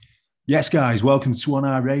Yes, guys, welcome to On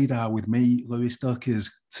Our Radar with me, Lewis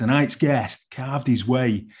Duckers. Tonight's guest carved his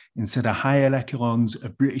way into the higher echelons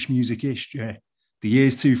of British music history. The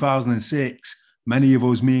year's 2006, many of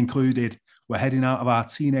us, me included, were heading out of our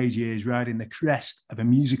teenage years riding the crest of a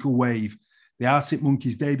musical wave. The Arctic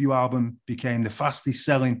Monkeys' debut album became the fastest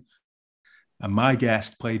selling, and my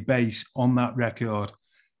guest played bass on that record.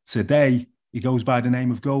 Today, he goes by the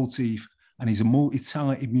name of Goldteeth, and he's a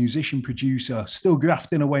multi-talented musician producer, still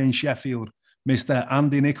grafting away in Sheffield, Mr.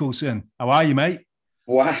 Andy Nicholson. How are you, mate?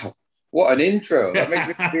 Wow, what an intro. That makes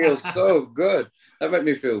me feel so good. That makes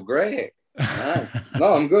me feel great.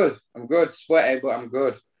 No, I'm good. I'm good. Sweaty, but I'm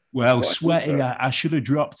good. Well, sweaty, I should have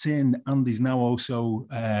dropped in. Andy's now also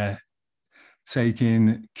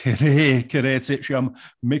taking career tips from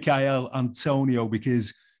Michael Antonio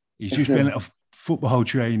because he's just been at a football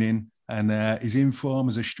training and he's in form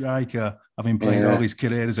as a striker, having played all his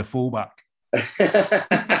career as a fullback.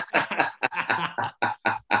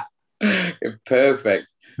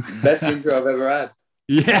 Perfect. Best intro I've ever had.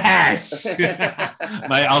 Yes!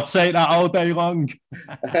 Mate, I'll take that all day long.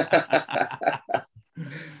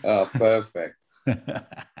 Oh, perfect.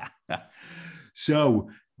 So,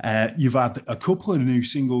 you've had a couple of new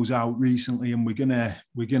singles out recently, and we're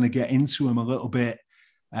gonna get into them a little bit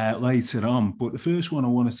later on. But the first one I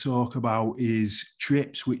want to talk about is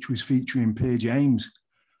Trips, which was featuring Peer James.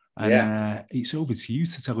 And it's over to you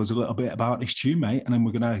to tell us a little bit about this tune, mate, and then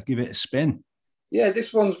we're gonna give it a spin. Yeah,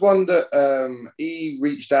 this one's one that he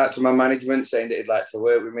reached out to my management saying that he'd like to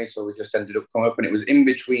work with me, so we just ended up coming up, and it was in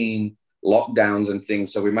between lockdowns and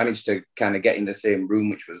things, so we managed to kind of get in the same room,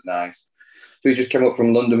 which was nice. So we just came up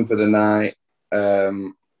from London for the night,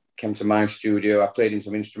 came to my studio. I played in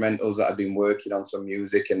some instrumentals that I'd been working on, some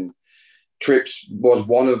music, and Trips was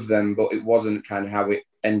one of them, but it wasn't kind of how it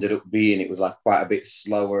ended up being. It was like quite a bit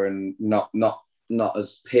slower and not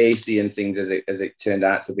as pacey and things as it turned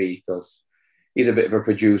out to be, because he's a bit of a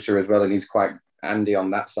producer as well, and he's quite handy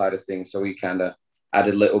on that side of things. So we kind of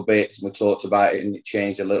added little bits, and we talked about it, and it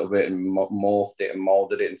changed a little bit and morphed it and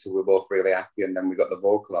molded it until we were both really happy. And then we got the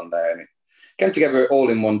vocal on there, and it came together all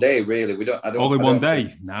in one day. Really, all in one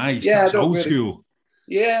day. Nice. Yeah, that's old school.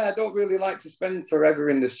 Yeah, I don't really like to spend forever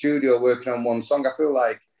in the studio working on one song. I feel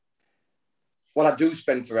like, well, I do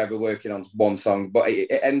spend forever working on one song, but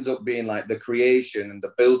it ends up being like the creation and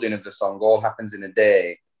the building of the song all happens in a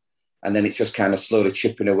day. And then it's just kind of slowly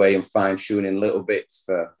chipping away and fine-tuning little bits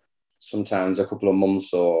for sometimes a couple of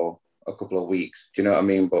months or a couple of weeks. Do you know what I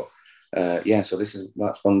mean? But so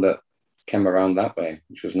that's one that came around that way,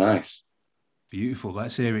 which was nice. Beautiful.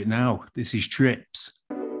 Let's hear it now. This is Trips.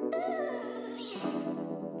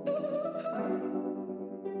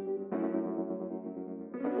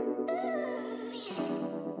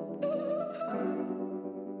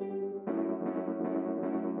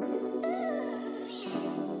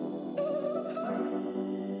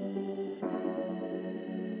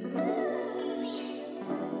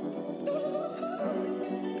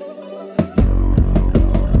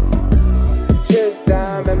 Trips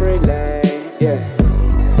down memory lane, yeah.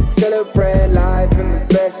 Celebrate life in the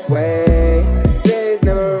best way. Days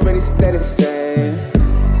never really stay the same.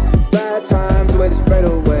 Bad times always fade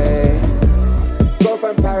away. Go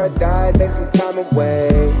find paradise, take some time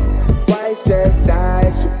away. Why stress die?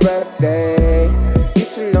 It's your birthday. You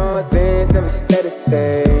should know things never stay the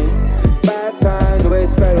same. Bad times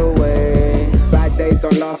always fade away. Bad days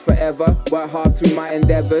don't last forever. Work hard through my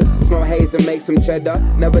endeavors. Smoke haze and make some cheddar.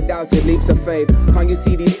 Never doubted leaps of faith. Can't you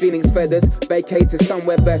see these feelings feathers? Vacate to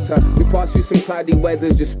somewhere better. We pass through some cloudy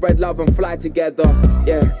weathers. Just spread love and fly together.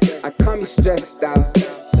 Yeah, I can't be stressed out.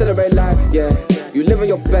 Celebrate life, yeah. You living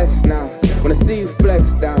your best now. When I see you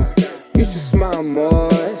flexed out, you should smile more.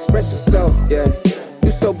 Express yourself, yeah.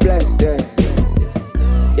 You're so blessed, yeah.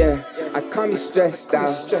 Yeah, I can't be stressed out.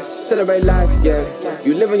 Celebrate life, yeah.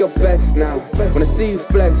 You living your best now. When I see you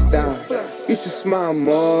flex down, you should smile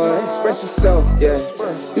more. Express yourself, yeah.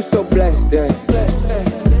 You so blessed, yeah.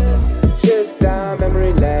 Trips down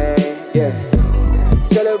memory lane, yeah.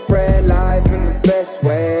 Celebrate life in the best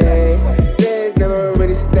way. Days never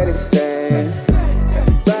really stay the same.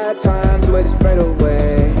 Bad times always fade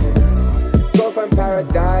away. Go find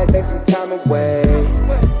paradise, take some time away.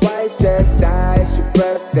 Why stress die? It's your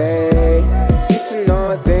birthday. You should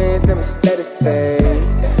know things never stay the same.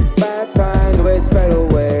 Bad times always fade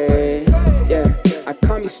away. Yeah, I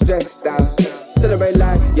can't be stressed out. Celebrate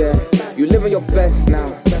life, yeah. You living your best now.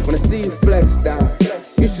 When I see you flex down,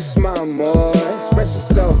 you should smile more. Express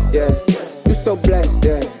yourself, yeah. You so blessed,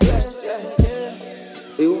 yeah.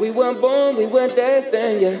 We weren't born, we weren't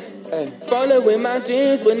destined, yeah. Following my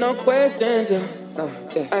dreams with no questions, yeah.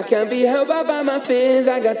 Yeah. I can't be helped by my fears.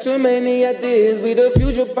 I got too many ideas. We the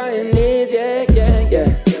future pioneers, yeah.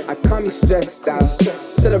 I can't be stressed out.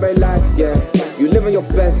 Celebrate life, yeah. You living your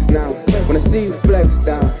best now. When I see you flexed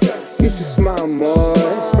out, you should smile more.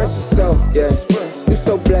 Express yourself, yeah. You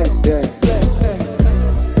so blessed, yeah.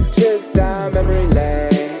 Trips down memory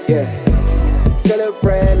lane, yeah.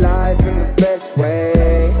 Celebrate life in the best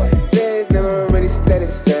way. Things never really stay the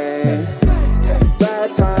same.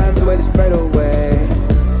 Bad times always fade away.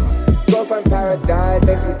 Go find paradise,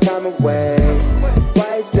 take some time away.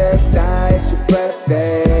 Why stressed out? It's your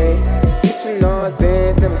birthday. You should know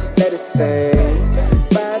things never stay the same.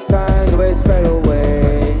 Bad times always fade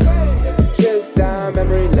away. Trips down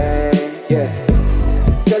memory lane, yeah.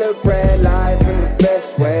 Celebrate life in the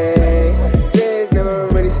best way. Things never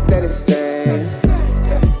really stay the same.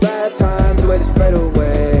 Bad times always fade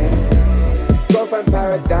away. Go find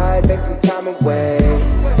paradise, take some time away.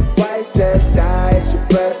 Why stressed out? It's your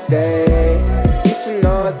birthday. You should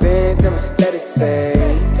know things never stay the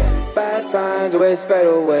same. Bad times always fade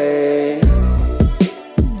away.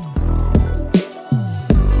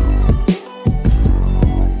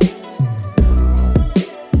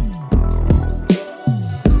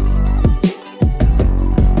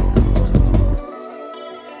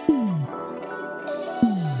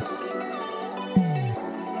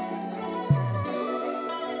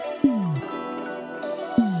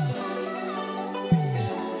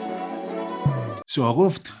 So I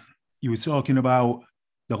loved, you were talking about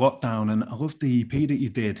the lockdown, and I loved the EP that you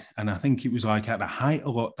did. And I think it was like at the height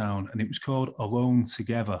of lockdown, and it was called Alone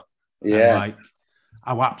Together. Yeah. And like,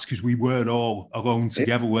 how apt, because we were all alone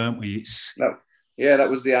together, weren't we? It's that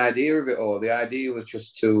was the idea of it all. The idea was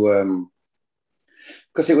just to,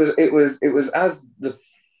 because it was as the,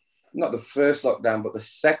 not the first lockdown, but the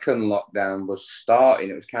second lockdown was starting.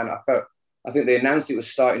 It was kind of, I think they announced it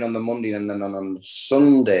was starting on the Monday, and then on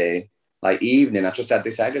Sunday, like evening, I just had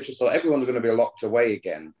this idea. I just thought everyone's going to be locked away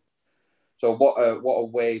again. So what a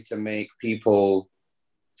way to make people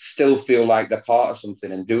still feel like they're part of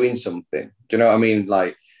something and doing something. Do you know what I mean?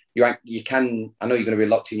 Like you can, I know you're going to be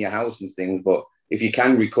locked in your house and things, but if you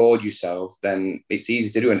can record yourself, then it's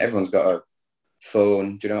easy to do. And everyone's got a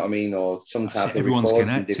phone. Do you know what I mean? Or some type of everyone's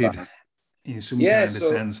connected device. in some kind of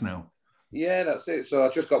sense now. Yeah, that's it. So I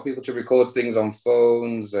just got people to record things on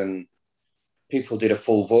phones, and people did a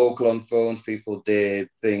full vocal on phones. People did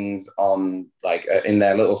things on like in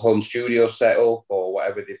their little home studio setup or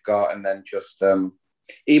whatever they've got, and then just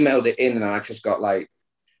emailed it in, and I just got like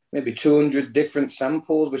maybe 200 different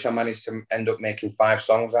samples, which I managed to end up making 5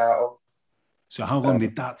 songs out of. So how long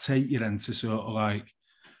did that take you then to sort of like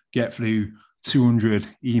get through 200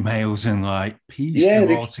 emails and like piece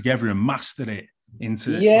them all together and master it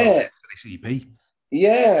into this EP?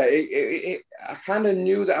 Yeah, I kind of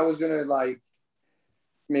knew that I was going to like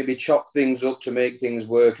maybe chop things up to make things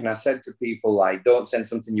work. And I said to people, like, don't send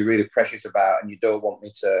something you're really precious about and you don't want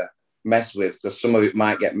me to mess with, because some of it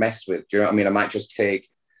might get messed with. Do you know what I mean? I might just take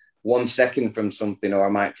 1 second from something, or I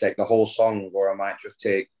might take the whole song, or I might just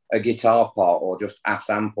take a guitar part, or just a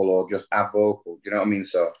sample, or just a vocal. Do you know what I mean?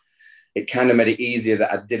 So it kind of made it easier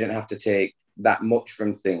that I didn't have to take that much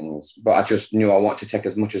from things, but I just knew I want to take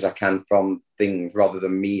as much as I can from things rather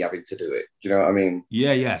than me having to do it. Do you know what I mean?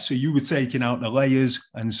 Yeah. So you were taking out the layers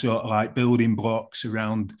and sort of like building blocks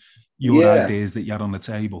around your ideas that you had on the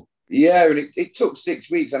table. Yeah, and it took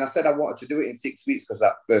 6 weeks, and I said I wanted to do it in 6 weeks because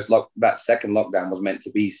that second lockdown was meant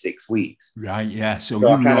to be 6 weeks. Right. Yeah. So I you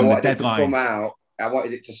kind were of on the wanted it to deadline. come out. I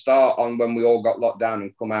wanted it to start on when we all got locked down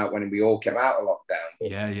and come out when we all came out of lockdown.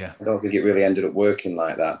 But yeah. I don't think it really ended up working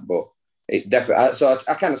like that, but it definitely. So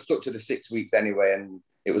I kind of stuck to the 6 weeks anyway, and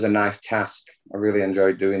it was a nice task. I really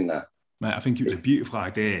enjoyed doing that. Mate, I think it was a beautiful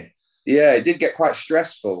idea. Yeah, it did get quite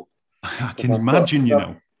stressful. I can imagine, you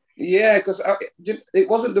know. Yeah, because it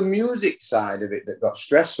wasn't the music side of it that got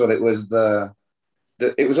stressful. It was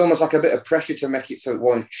it was almost like a bit of pressure to make it so it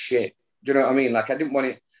wasn't shit. Do you know what I mean? Like I didn't want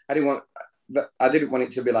it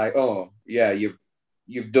to be like, oh yeah, you've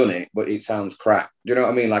done it, but it sounds crap. Do you know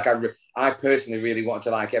what I mean? Like I personally really wanted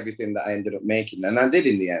to like everything that I ended up making, and I did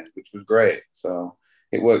in the end, which was great. So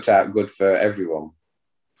it worked out good for everyone.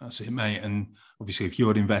 That's it, mate. And obviously, if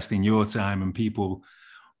you're investing your time and people,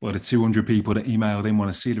 well, the 200 people that emailed in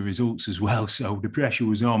want to see the results as well. So the pressure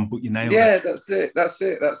was on, but you nailed it. Yeah, that's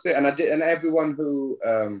it. And I did, and everyone who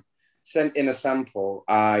sent in a sample,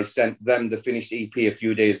 I sent them the finished EP a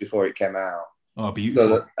few days before it came out. Oh, beautiful.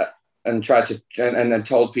 So that, and tried to, and then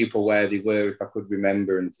told people where they were if I could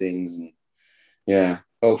remember and things. And yeah,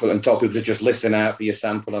 hopefully, and told people to just listen out for your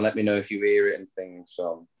sample and let me know if you hear it and things.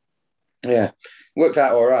 So Yeah, worked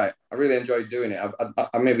out all right. I really enjoyed doing it.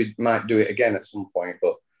 I maybe might do it again at some point,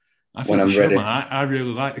 but I think when I'm ready. I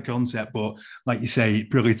really like the concept, but like you say,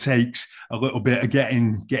 it really takes a little bit of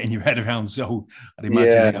getting your head around. So I'd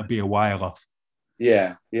imagine it'll be a while off.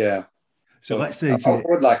 Yeah. So but let's take I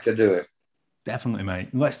would like to do it. Definitely, mate.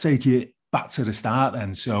 Let's take it back to the start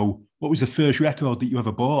then. So what was the first record that you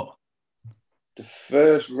ever bought? The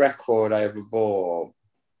first record I ever bought,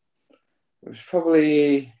 it was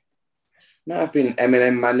probably, might have been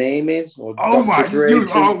Eminem, My Name Is, or Dr. Dre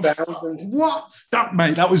 2000. What?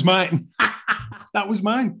 That was mine. That was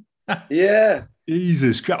mine. Yeah.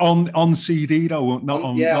 Jesus. On CD though, not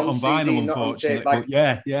on vinyl, CD, unfortunately. Not on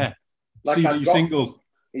tape, yeah. Like CD single.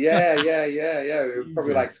 Yeah. It was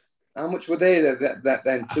probably like, how much were they then?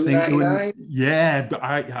 $2.99? Yeah, but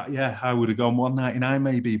I would have gone $1.99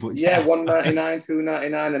 maybe, but $1.99,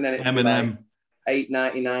 $2.99, and then it Eminem. Like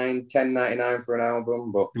 $8.99, $10.99 for an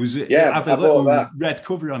album. But it had a little red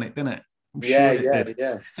cover on it, didn't it?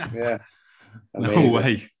 Yeah. No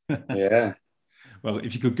way. Yeah. Well,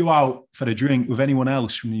 if you could go out for a drink with anyone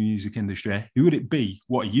else from the music industry, who would it be?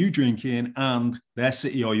 What are you drinking, and their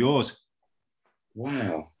city or yours?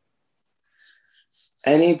 Wow.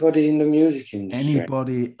 Anybody in the music industry?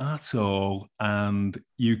 Anybody at all, and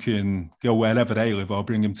you can go wherever they live or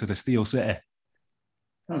bring them to the Steel City.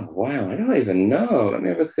 Oh, wow. I don't even know. Let me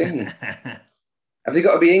have a think. Have they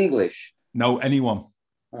got to be English? No, anyone.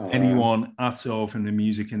 Oh, anyone at all from the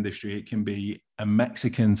music industry. It can be a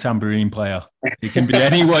Mexican tambourine player. It can be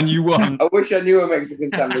anyone you want. I wish I knew a Mexican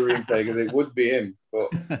tambourine player because it would be him. But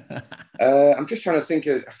I'm just trying to think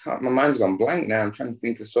of, my mind's gone blank now. I'm trying to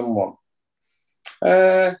think of someone.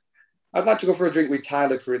 I'd like to go for a drink with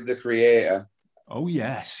Tyler, the Creator. Oh,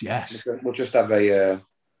 yes. We'll just have a, I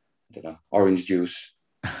don't know, orange juice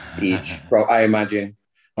each, I imagine.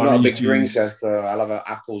 I'm not a big drinker, so I'll have an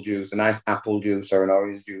apple juice, a nice apple juice or an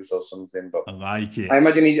orange juice or something. But I like it. I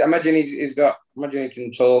imagine he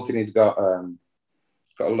can talk, and he's got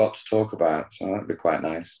a lot to talk about, so that'd be quite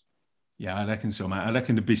nice. Yeah, I reckon so, mate. I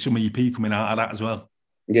reckon there'd be some EP coming out of that as well.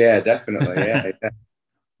 Yeah, definitely. Yeah.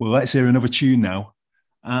 Well, let's hear another tune now.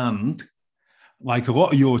 And like a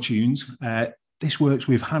lot of your tunes, this works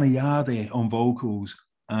with Hannah Yardy on vocals.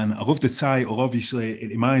 And I love the title. Obviously, it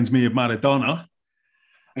reminds me of Maradona.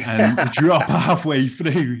 And the drop halfway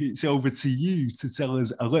through, it's over to you to tell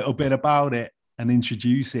us a little bit about it and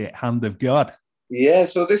introduce it, Hand of God. Yeah,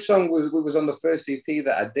 so this song was on the first EP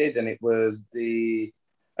that I did, and it was the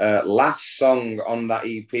last song on that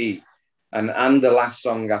EP, and the last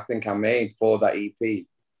song I think I made for that EP,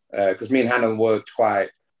 because me and Hannah worked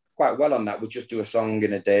quite well on that. We'd just do a song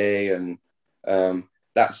in a day, and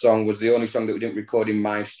that song was the only song that we didn't record in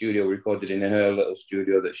my studio, recorded in her little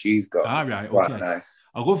studio that she's got. All right, quite okay. Nice.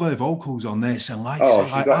 I love her vocals on this, and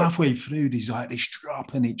halfway through, there's like this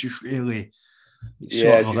drop, and it just really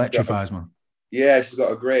sort of electrifies, man. Yeah, she's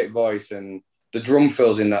got a great voice, and the drum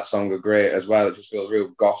fills in that song are great as well. It just feels real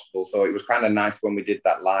gospel, so it was kind of nice when we did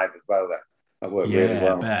that live as well. That worked really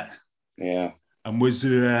well. I bet. Yeah. And was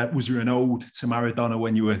there an ode to Maradona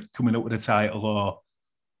when you were coming up with a title, or?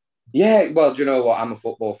 Yeah, well, do you know what? I'm a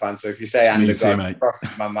football fan, so if you say Hand of God, it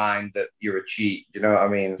crosses my mind that you're a cheat. Do you know what I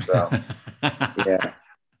mean? So,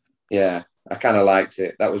 yeah, I kind of liked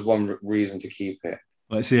it. That was one reason to keep it.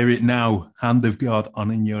 Let's hear it now. Hand of God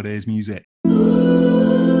on In Your Ears Music.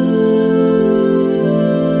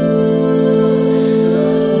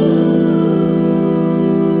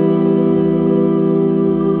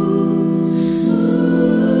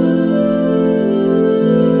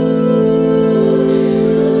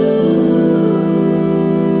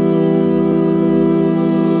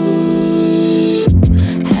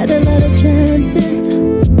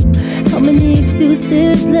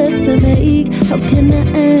 Left to make. How can I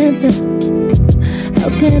answer? How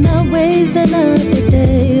can I waste another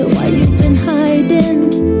day? Why you been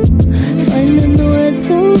hiding? Finding the words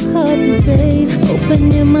so hard to say.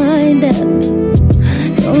 Open your mind up.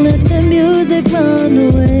 Don't let the music run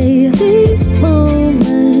away. These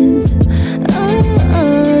moments are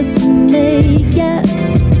ours to make it.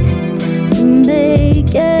 To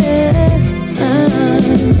make it.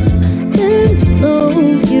 There's no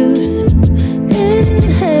use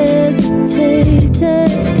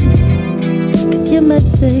hesitated, 'cause you might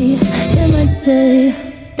say,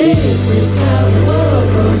 this is how the world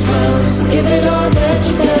goes round, so give it all that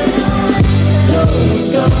you got. No one's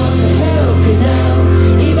gonna help you now,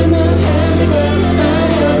 even the hand of God,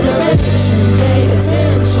 find your direction, pay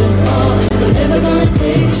attention, you're never gonna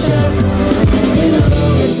take a shot. You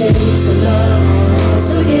know it takes a lot,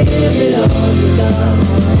 so give it all you got,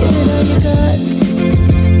 give it all you got.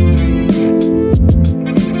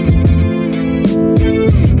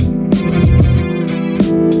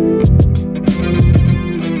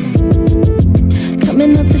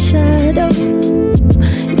 shadows.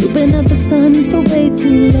 You've been at the sun for way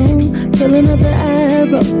too long, pulling up the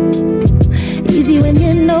arrow. Easy when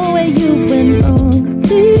you know where you went wrong.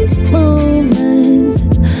 These moments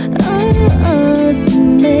are ours to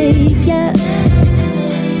make, yeah,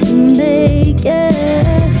 to make, yeah.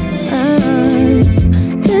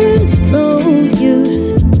 There's no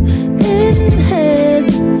use in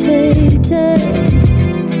hesitating,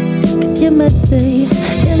 'cause you might say,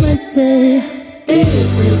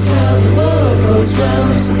 this is how the world goes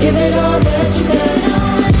round, so give it all that you got.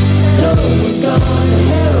 No one's gonna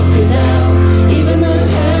help you now, even the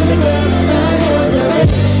hand that gonna find your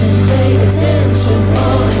direction. Pay attention,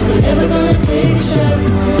 we're never gonna take a shot.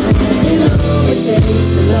 You know it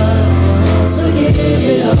takes a lot, so give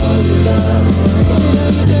it all you got.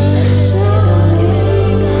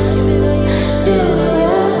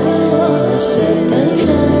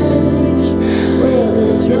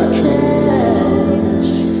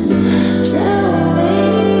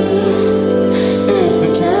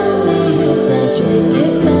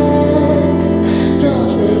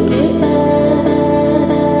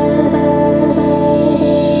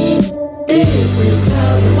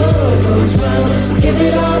 Give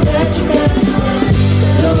it all that you got.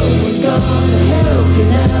 No one's gonna help you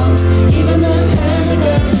now, even the hand that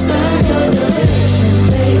gonna find your direction.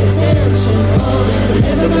 Pay attention, we're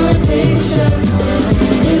never gonna take a shot.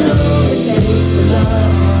 You know it takes a lot,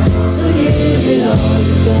 so give it all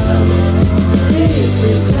you got. This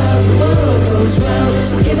is how the world goes round,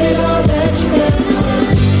 so give it all that you got.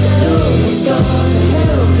 No one's gonna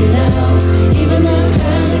help you now, even the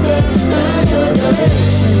hand that gonna find your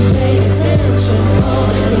direction. Pay attention,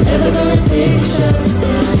 we're never gonna take a shot.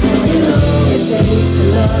 You know it takes a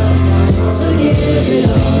lot, so give it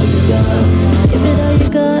all you got. Give it all you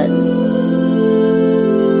got.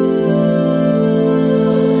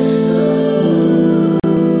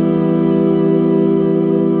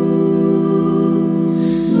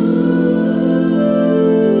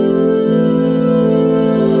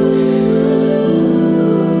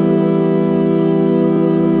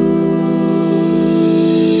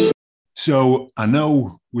 So I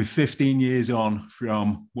know with 15 years on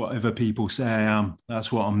from whatever people say I am,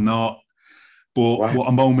 that's what I'm not. But wow. What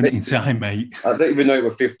a moment in time, mate. I don't even know it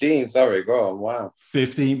was 15. Sorry, go on. Wow.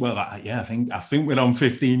 15. Well, yeah, I think we're on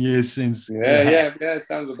 15 years since. Yeah. It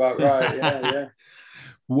sounds about right. Yeah.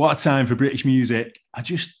 What a time for British music. I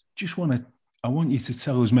want you to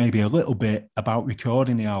tell us maybe a little bit about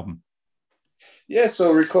recording the album. Yeah,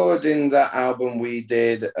 so recording that album, we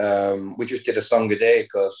just did a song a day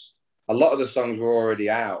because a lot of the songs were already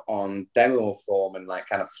out on demo form and like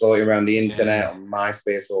kind of floating around the internet on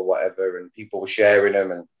MySpace or whatever, and people were sharing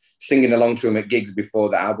them and singing along to them at gigs before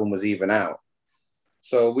the album was even out.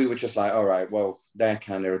 So we were just like, all right, well, they're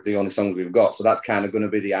kind of the only songs we've got, so that's kind of going to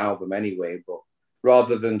be the album anyway. But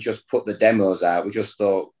rather than just put the demos out, we just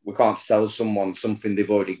thought we can't sell someone something they've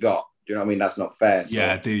already got. Do you know what I mean? That's not fair. So,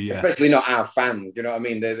 yeah, I do. Yeah. Especially not our fans. Do you know what I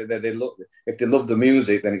mean? They look, if they love the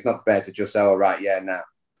music, then it's not fair to just say, all right, yeah, now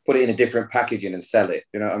put it in a different packaging and sell it.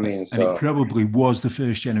 You know what I mean? So, and it probably was the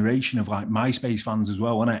first generation of like MySpace fans as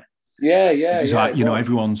well, wasn't it? Yeah. It was like,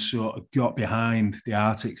 everyone sort of got behind the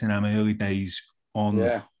Arctics in them early days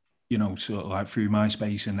on, sort of like through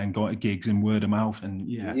MySpace, and then got to gigs and word of mouth. And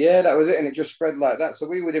yeah, that was it. And it just spread like that. So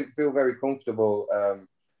we didn't feel very comfortable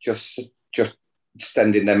just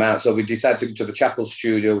sending them out. So we decided to go to the Chapel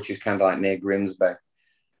Studio, which is kind of like near Grimsby.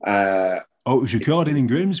 It was recording in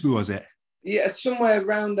Grimsby, was it? Yeah, somewhere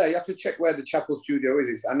around there. You have to check where the Chapel Studio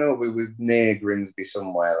is. I know we was near Grimsby,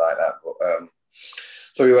 somewhere like that. But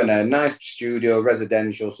so we went there. Nice studio,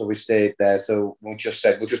 residential. So we stayed there. So we just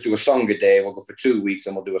said, we'll just do a song a day. We'll go for 2 weeks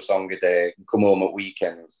and we'll do a song a day and come home at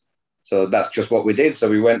weekends. So that's just what we did. So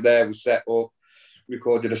we went there, we set up,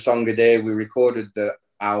 recorded a song a day. We recorded the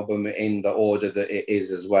album in the order that it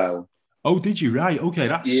is as well. Oh, did you? Right. Okay.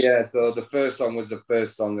 So the first song was the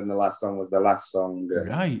first song and the last song was the last song.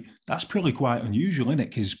 Right. That's probably quite unusual, isn't it?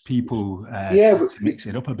 Because people tend to mix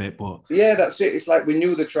it up a bit. But yeah, that's it. It's like we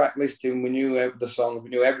knew the track listing, we knew the song,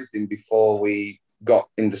 we knew everything before we got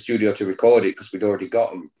in the studio to record it because we'd already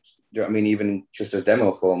got them. Do you know what I mean? Even just as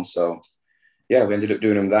demo form. So yeah, we ended up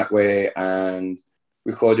doing them that way and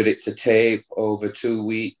recorded it to tape over 2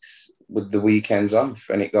 weeks with the weekends off,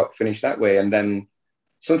 and it got finished that way. And then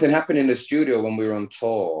something happened in the studio when we were on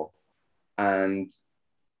tour, and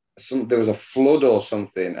there was a flood or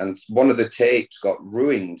something, and one of the tapes got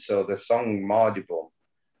ruined. So the song Mardible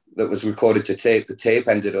that was recorded to tape, the tape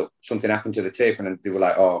ended up, something happened to the tape, and they were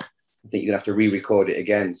like, oh, I think you're gonna have to re-record it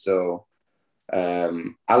again. So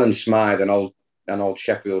Alan Smythe, an old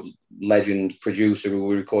Sheffield legend producer who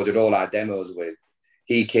we recorded all our demos with,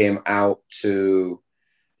 he came out to,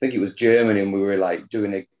 I think it was Germany, and we were like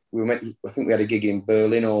I think we had a gig in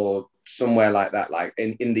Berlin or somewhere like that, like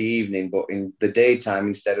in the evening, but in the daytime,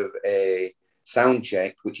 instead of a sound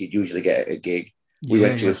check, which you'd usually get at a gig, we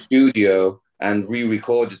went to a studio and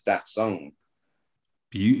re-recorded that song.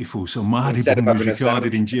 Beautiful. So Maribum was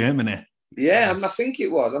recorded in Germany. Yeah, yes. I think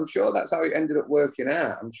it was. I'm sure that's how it ended up working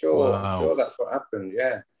out. I'm sure that's what happened.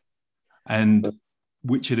 Yeah. And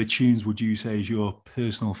which of the tunes would you say is your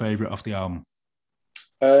personal favourite off the album?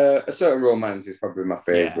 A Certain Romance is probably my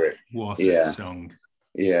favourite. Yeah. What a song.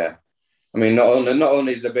 Yeah. I mean, not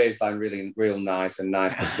only is the bass line really real nice and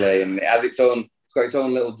nice to play, and it has it's got its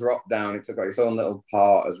own little drop down. It's got its own little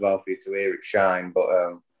part as well for you to hear it shine. But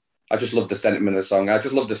I just love the sentiment of the song. I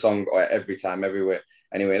just love the song every time, everywhere.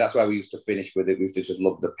 Anyway, that's why we used to finish with it. We used to just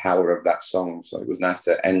love the power of that song. So it was nice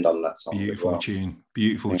to end on that song. Beautiful tune.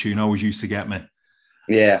 Beautiful tune. Always used to get me.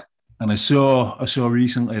 Yeah. And I saw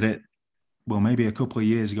recently that, well, maybe a couple of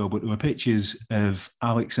years ago, but there were pictures of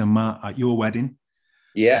Alex and Matt at your wedding.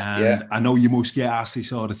 Yeah, and I know you must get asked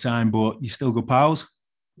this all the time, but you still good pals?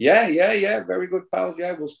 Yeah. Very good pals.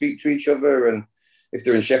 Yeah, we'll speak to each other, and if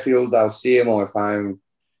they're in Sheffield, I'll see them, or if I'm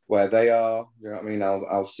where they are, you know what I mean?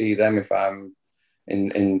 I'll see them. If I'm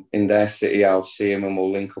in their city, I'll see them, and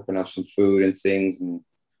we'll link up and have some food and things. And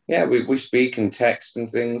yeah, we speak and text and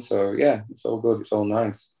things. So yeah, it's all good. It's all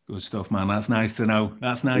nice. Good stuff, man. That's nice to know.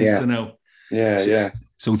 That's nice to know. Yeah.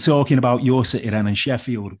 So talking about your city then in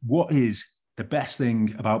Sheffield, what is the best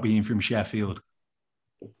thing about being from Sheffield?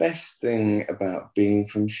 The best thing about being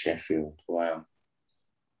from Sheffield, wow.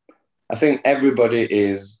 I think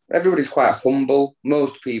everybody's quite humble.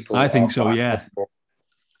 Most people, I think so, yeah.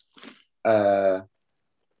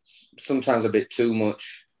 Sometimes a bit too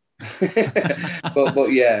much,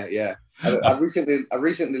 but yeah. I've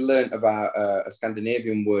recently learned about a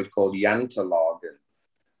Scandinavian word called jantelagen.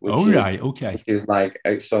 Okay. Which is like,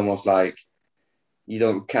 it's almost like you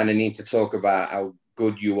don't kind of need to talk about how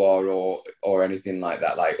good you are or anything like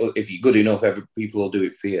that. Like, if you're good enough, people will do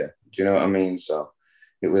it for you. Do you know what I mean? So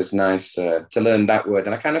it was nice to learn that word,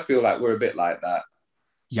 and I kind of feel like we're a bit like that.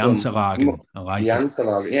 Jantelagen. I like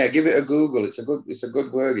Jantelagen. Yeah, give it a Google. It's a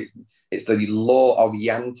good word. It's the law of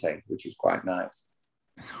Jante, which is quite nice.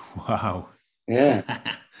 Wow. Yeah.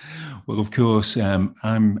 Well, of course,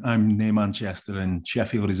 I'm near Manchester, and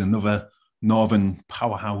Sheffield is another northern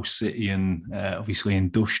powerhouse city, and obviously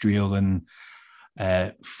industrial and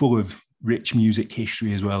full of rich music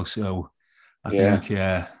history as well. So I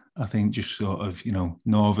think just sort of,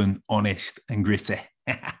 northern, honest and gritty.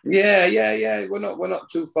 Yeah. We're not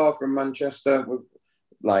too far from Manchester. We're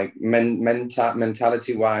like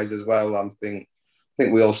mentality wise as well. I think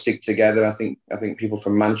we all stick together. I think people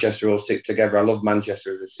from Manchester all stick together. I love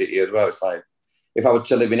Manchester as a city as well. It's like, if I were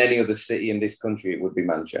to live in any other city in this country, it would be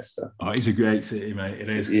Manchester. Oh, it's a great city, mate. It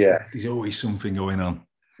is. Yeah. There's always something going on.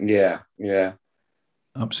 Yeah.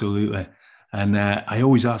 Absolutely. And I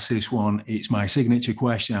always ask this one. It's my signature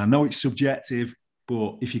question. I know it's subjective,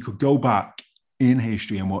 but if you could go back in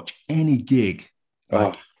history and watch any gig,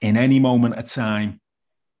 in any moment of time,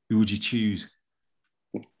 who would you choose?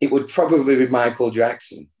 It would probably be Michael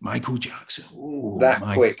Jackson. Michael Jackson. Oh, that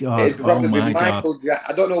quick. God. It'd probably be Michael Jackson.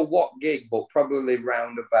 I don't know what gig, but probably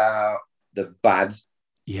round about the Bad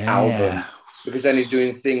album. Because then he's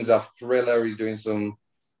doing things off Thriller. He's doing some,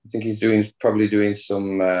 I think he's probably doing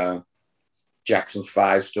some Jackson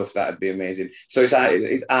 5 stuff. That'd be amazing. So it's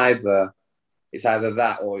either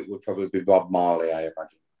that, or it would probably be Bob Marley, I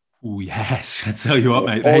imagine. Oh, yes. I tell you what,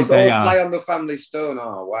 mate. Or Sly on the Family Stone.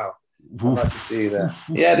 Oh, wow. I'd like to see that.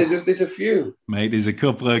 Yeah, there's a few. Mate, there's a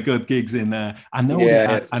couple of good gigs in there. I know.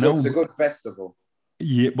 Yeah, it's a good festival.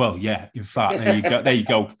 Yeah, well, yeah. In fact, there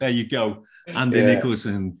you go. Andy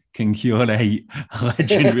Nicholson can curate a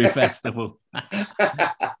legendary festival.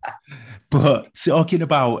 But talking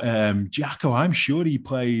about Jacko, I'm sure he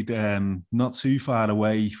played not too far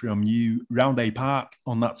away from you, Roundhay Park,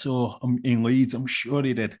 on that tour in Leeds. I'm sure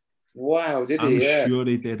he did. Wow, did he? I'm sure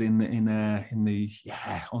he did on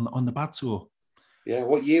the Bad tour. Yeah,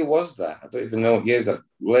 what year was that? I don't even know what year is that.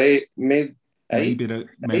 Late, mid, maybe the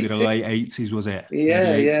late 80s, was it? Yeah,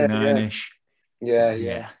 maybe 89-ish.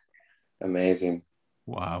 Yeah. Amazing.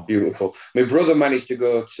 Wow. Beautiful. My brother and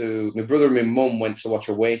my mum went to watch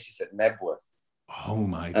Oasis at Nebworth. Oh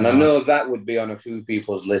my God. And I know that would be on a few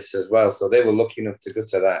people's lists as well. So they were lucky enough to go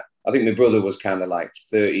to that. I think my brother was kind of like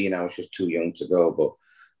 13. I was just too young to go, but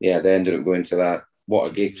yeah, they ended up going to that. What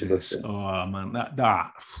a gig to go to. Oh man,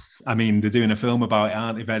 that I mean, they're doing a film about it,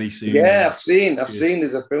 aren't they, very soon? Yeah, I've seen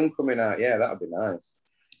there's a film coming out. Yeah, that'd be nice.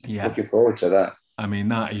 Yeah. Looking forward to that. I mean,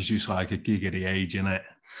 that is just like a gig of the age, isn't it?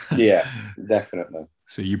 Yeah, definitely.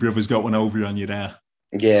 So your brother's got one over on you there.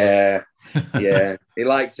 Yeah, yeah. He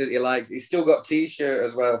likes it. He's still got T-shirt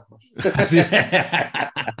as well.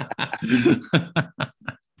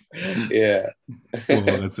 Yeah.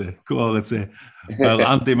 Quality. Well,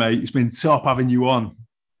 Andy, mate, it's been top having you on.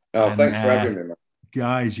 Oh, thanks for having me, man.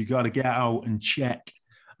 Guys, you got to get out and check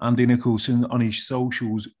Andy Nicholson on his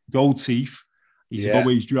socials. Gold Teeth. He's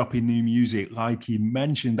always dropping new music, like he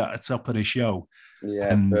mentioned at the top of the show.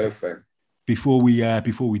 Yeah, and perfect. Before we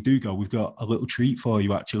do go, we've got a little treat for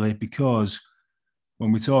you, actually, because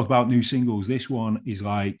when we talk about new singles, this one is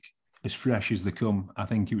like as fresh as they come. I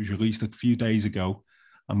think it was released a few days ago.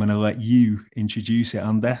 I'm going to let you introduce it,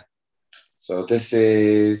 Andy. So this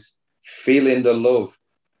is Feeling the Love,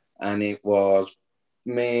 and it was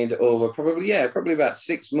made over probably about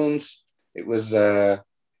 6 months. It was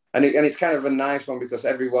and it's kind of a nice one because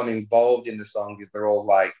everyone involved in the song, they're all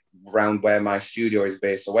like around where my studio is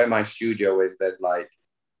based. So where my studio is, there's like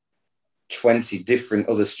 20 different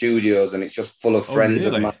other studios, and it's just full of friends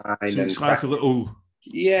of mine. So it's like a little...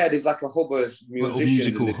 Yeah, there's like a hub of musicians.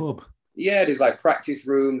 Musical hub. Yeah, there's like practice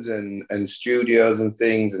rooms and studios and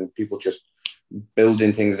things, and people just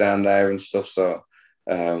building things down there and stuff. So,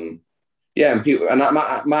 yeah, and people, and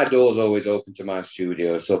my door's always open to my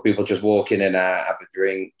studio, so people just walk in and out, have a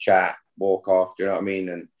drink, chat, walk off. Do you know what I mean?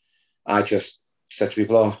 And I just said to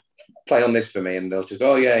people, "Oh, play on this for me," and they'll just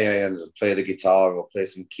go, "Oh yeah, and play the guitar or play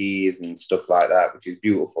some keys and stuff like that," which is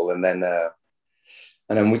beautiful. And then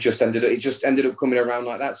it just ended up coming around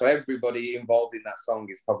like that. So everybody involved in that song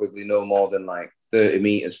is probably no more than like 30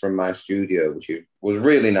 meters from my studio, which was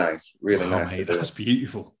really nice, nice to do. That's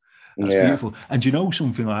beautiful. That's beautiful. And you know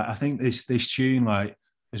something, like I think this tune, like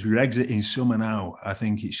as we're exiting summer now, I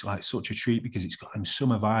think it's like such a treat because it's got them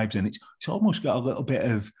summer vibes, and it's almost got a little bit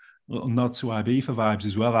of little nod to Ibiza vibes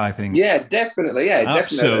as well, I think. Yeah, definitely. Yeah,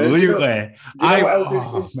 absolutely. Do you know what else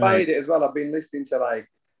has inspired it as well? I've been listening to like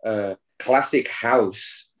classic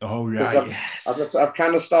house. Oh right, I've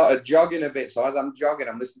kind of started jogging a bit. So as I'm jogging,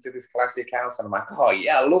 I'm listening to this classic house, and I'm like, oh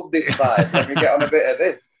yeah, I love this vibe. Let me get on a bit of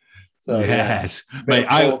this. So yes, mate,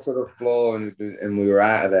 I fall to the floor, and we were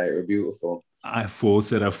out of there. It was beautiful. I fall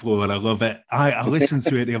to the floor, and I love it. I listened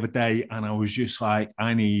to it the other day, and I was just like,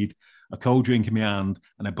 I need a cold drink in my hand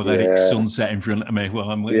and a Balletic sunset in front of me while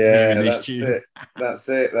I'm hearing this tune. That's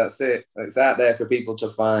it. It's out there for people to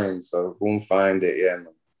find. So go and find it, man.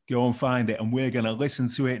 Go and find it, and we're going to listen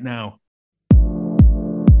to it now.